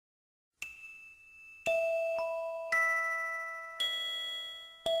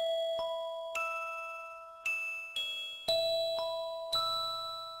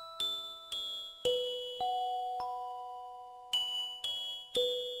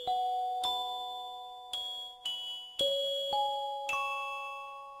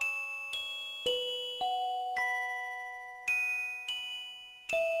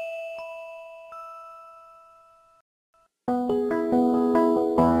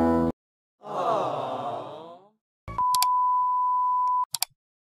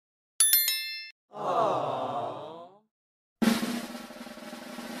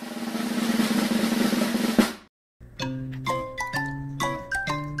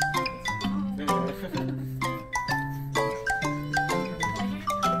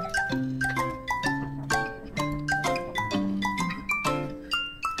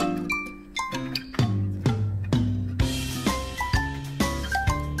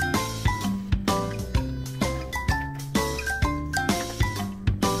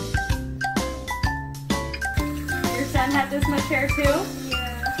this much hair too? Yeah.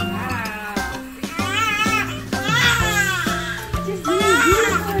 Wow. Just really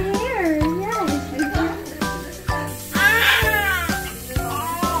beautiful hair.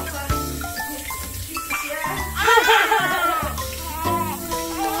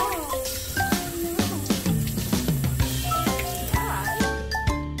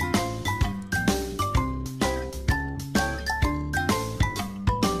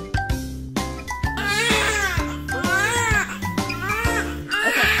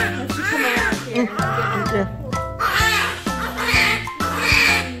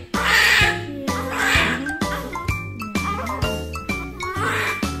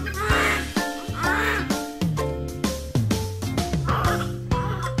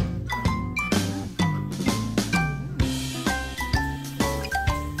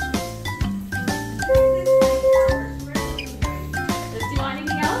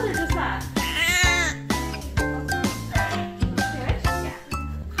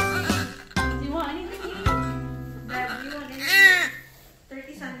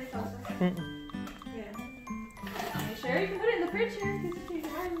 Yes. Sure, you can put it in the fridge here.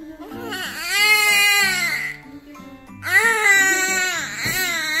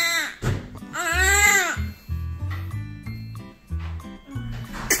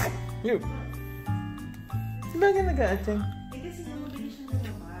 You. Bakit nag-aateng? Kasi sa mabili siya ng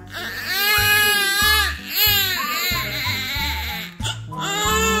labas.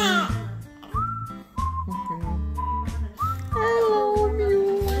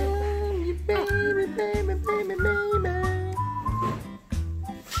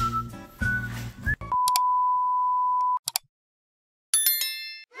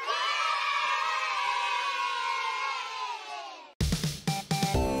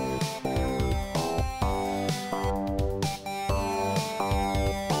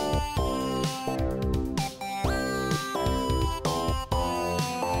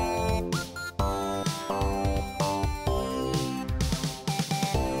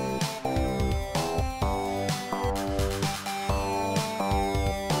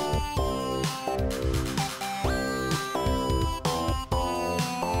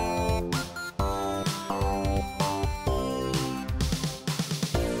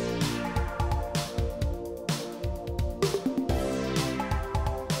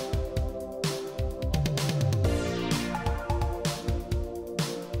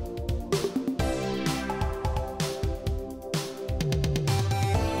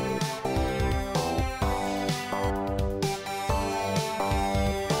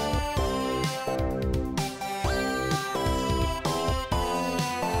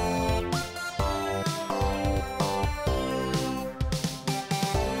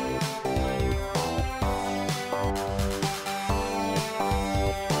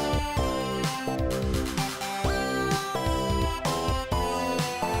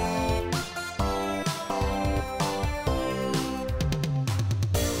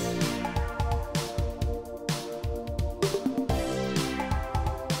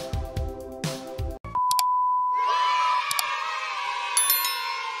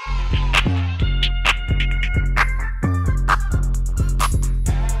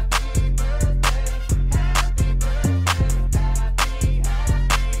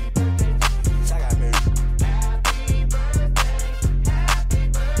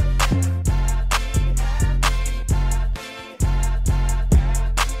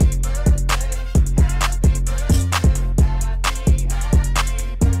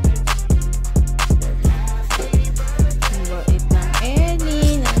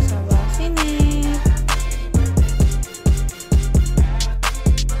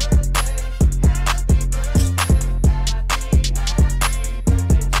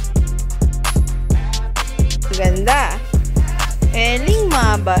 Ganda. Eling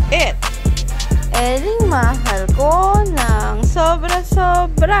mabait. Eling mahal ko ng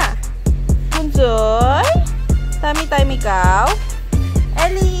sobra-sobra. Bunsoy, tami-tami ikaw.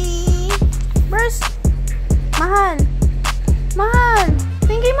 Eli, burst. Mahal. Mahal.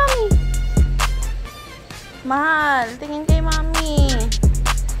 Tingin kay mami. Mahal. Tingin kay mami.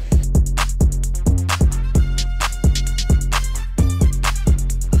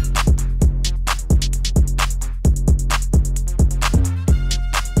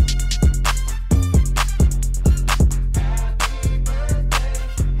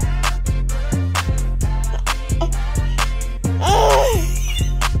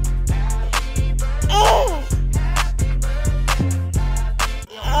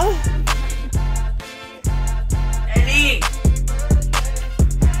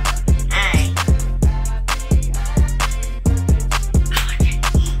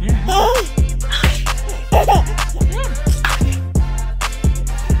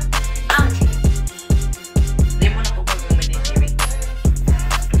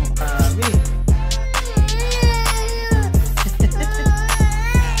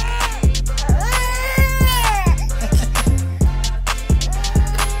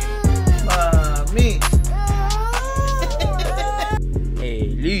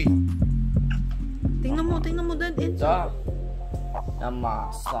 ganda na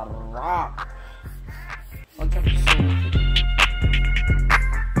masarap. Huwag ka masulit.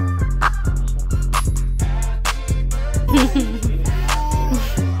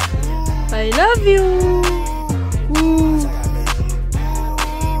 I love you. Woo.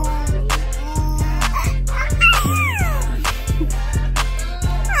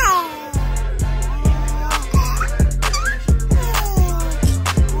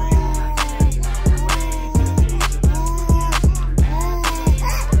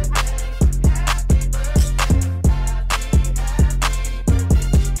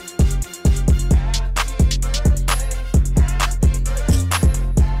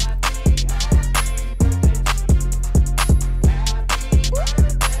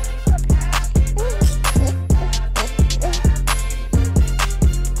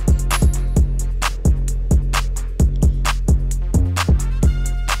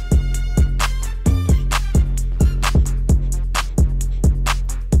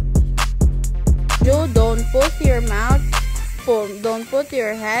 Don't put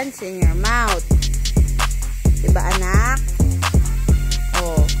your hands in your mouth. Diba, anak?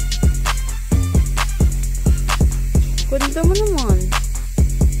 Oh. Ganda mo naman.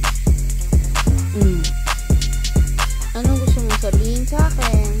 Anong gusto mong sabihin sa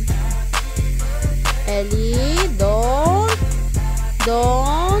akin? Ellie,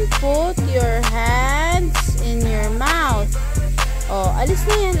 don't put your hands in your mouth. Oh, alis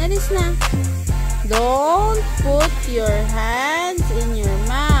na yan, alis na. Don't put your hands in your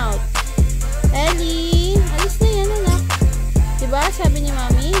mouth. Ellie, alis na yan, anak. Diba, sabi ni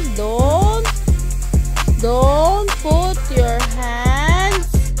Mami, don't put your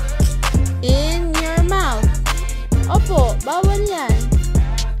hands in your mouth. Opo, bawal yan.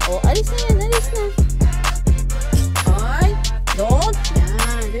 O, alis na yan, alis na. Ay, don't.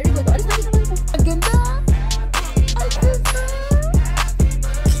 Yan, very good. Alis na, alis na. Ang ganda. Ang ganda.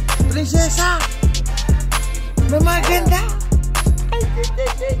 Prinsesa! Maganda!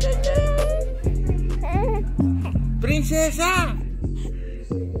 Prinsesa!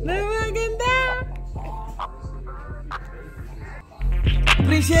 Maganda!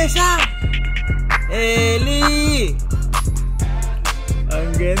 Prinsesa! Ellie!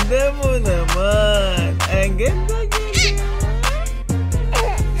 Ang ganda mo naman! Ang ganda, ganda!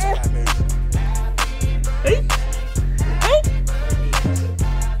 Ay! Ay!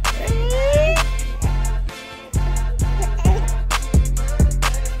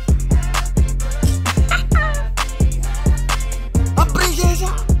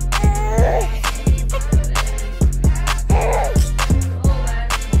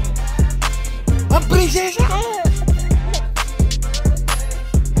 Prinsesa!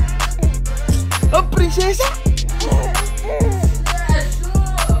 Oh, prinsesa!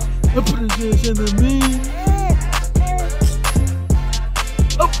 Oh, prinsesa namin!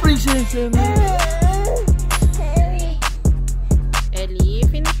 Oh, prinsesa namin! Ellie,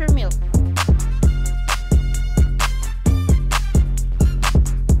 finish your milk.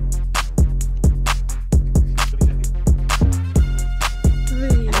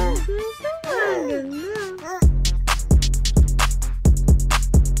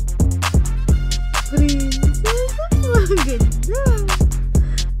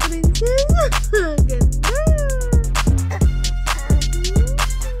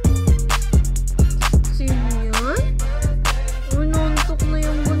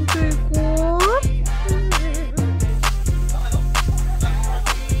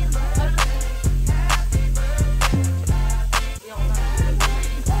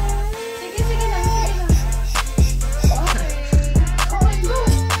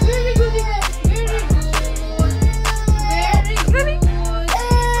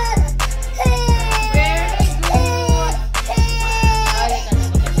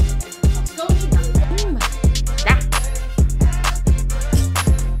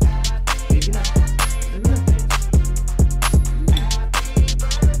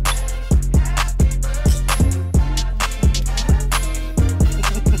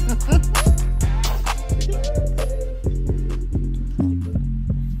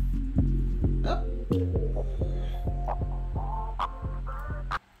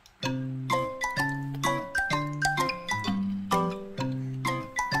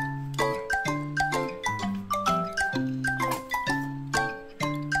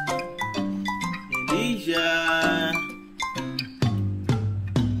 Alicia!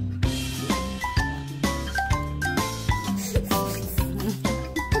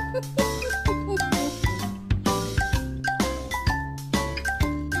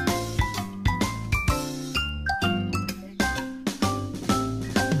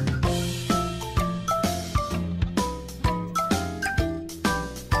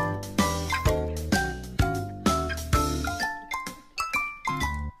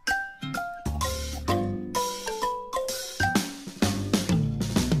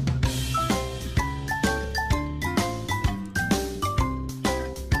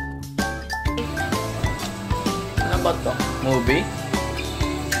 ba to? Movie?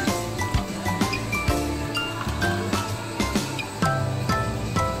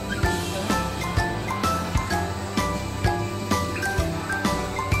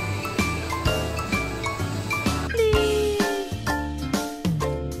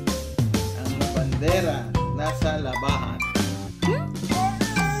 Ang bandera nasa labahan.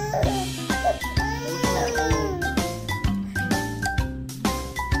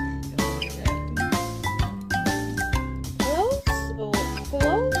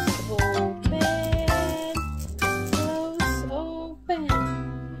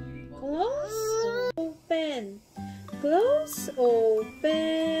 Close,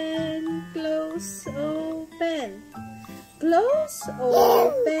 open, close, open, close,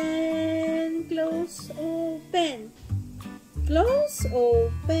 open, close, open, close,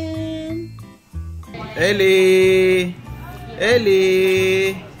 open. Eli!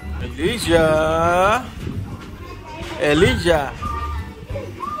 Eli! Elijah! Elijah!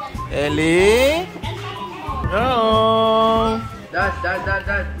 Eli! No! Dad.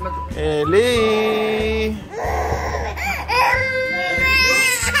 Eli!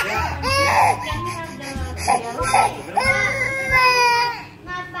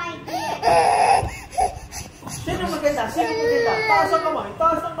 Sino maganda? Taas ang kamay.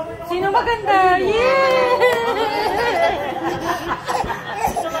 Sino maganda? Yeah!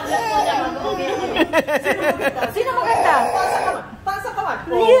 Sino maganda? Taas ang kamay.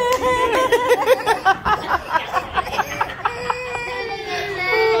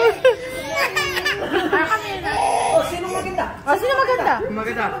 Oh, sino maganda? Sino maganda?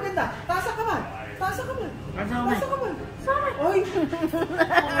 Maganda. Taas ang kamay. Oy.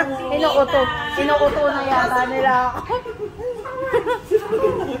 Inuuto na yata nila ako.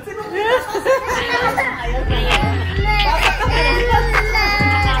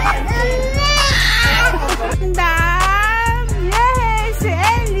 Yay! Si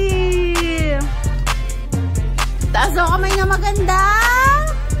Eli! Taas daw kamay na maganda!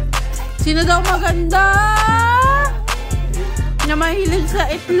 Sino daw maganda? Na mahilig sa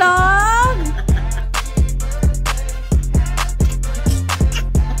itlog?